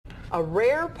A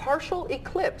rare partial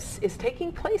eclipse is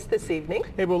taking place this evening.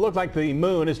 It will look like the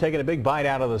moon is taking a big bite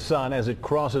out of the sun as it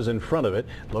crosses in front of it.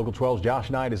 Local 12's Josh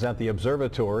Knight is at the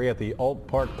observatory at the Alt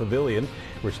Park Pavilion,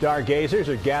 where stargazers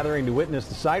are gathering to witness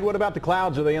the sight. What about the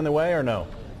clouds? Are they in the way or no?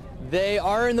 They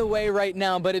are in the way right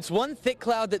now, but it's one thick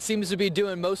cloud that seems to be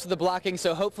doing most of the blocking,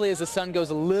 so hopefully as the sun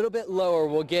goes a little bit lower,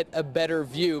 we'll get a better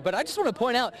view. But I just want to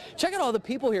point out, check out all the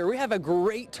people here. We have a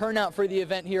great turnout for the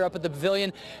event here up at the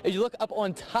pavilion. As you look up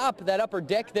on top, that upper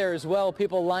deck there as well,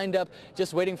 people lined up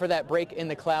just waiting for that break in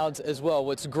the clouds as well.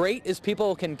 What's great is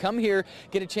people can come here,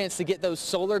 get a chance to get those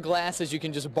solar glasses. You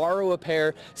can just borrow a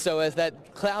pair, so as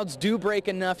that clouds do break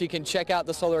enough, you can check out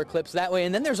the solar eclipse that way.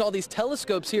 And then there's all these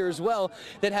telescopes here as well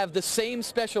that have the same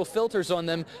special filters on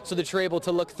them so that you're able to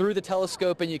look through the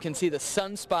telescope and you can see the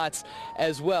sunspots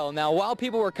as well. Now, while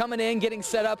people were coming in, getting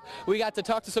set up, we got to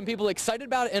talk to some people excited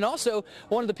about it, and also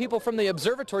one of the people from the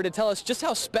observatory to tell us just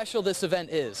how special this event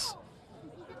is.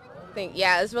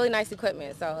 Yeah, it's really nice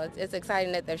equipment, so it's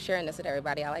exciting that they're sharing this with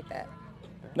everybody. I like that.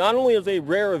 Not only are they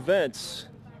rare events,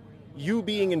 you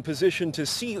being in position to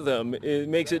see them, it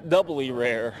makes it doubly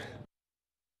rare.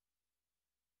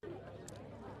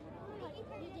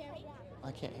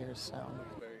 I can't hear a sound.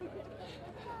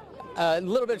 A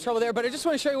little bit of trouble there, but I just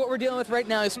want to show you what we're dealing with right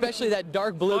now, especially that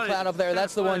dark blue cloud up there.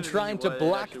 That's the one trying to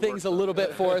block things a little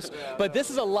bit for us. But this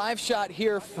is a live shot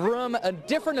here from a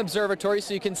different observatory,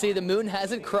 so you can see the moon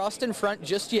hasn't crossed in front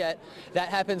just yet. That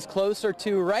happens closer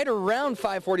to right around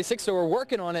 5:46, so we're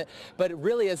working on it. But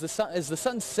really, as the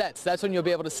sun sets, that's when you'll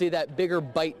be able to see that bigger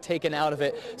bite taken out of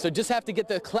it. So just have to get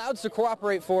the clouds to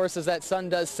cooperate for us as that sun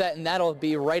does set, and that'll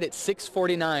be right at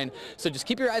 6:49. So just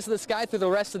keep your eyes to the sky through the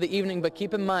rest of the evening, but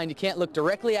keep in mind, you can't look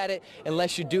directly at it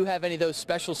unless you do have any of those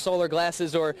special solar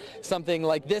glasses or something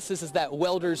like this. This is that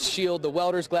welder's shield, the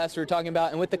welder's glass we were talking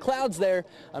about. And with the clouds there,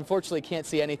 unfortunately can't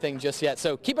see anything just yet.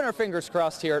 So keeping our fingers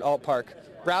crossed here at Alt Park.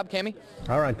 Rob, Cammie?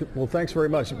 All right. Well, thanks very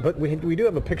much. But we do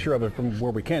have a picture of it from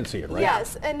where we can see it, right?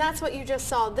 Yes, and that's what you just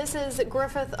saw. This is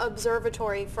Griffith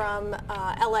Observatory from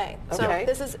LA. So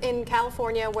this is in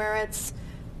California where it's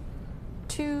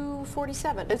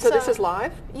 2:47. And so this is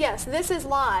live? Yes, this is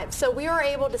live. So we are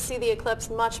able to see the eclipse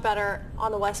much better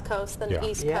on the West Coast than the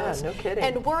East Coast. No kidding.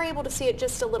 And we're able to see it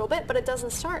just a little bit, but it doesn't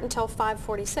start until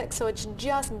 5:46. So it's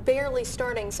just barely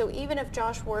starting. So even if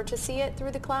Josh were to see it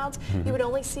through the clouds, you would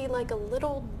only see like a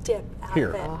little dip out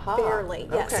of it. Barely.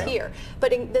 Yes, here.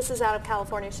 But this is out of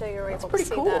California, so you're able to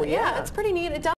see that. Yeah. It's pretty neat. It does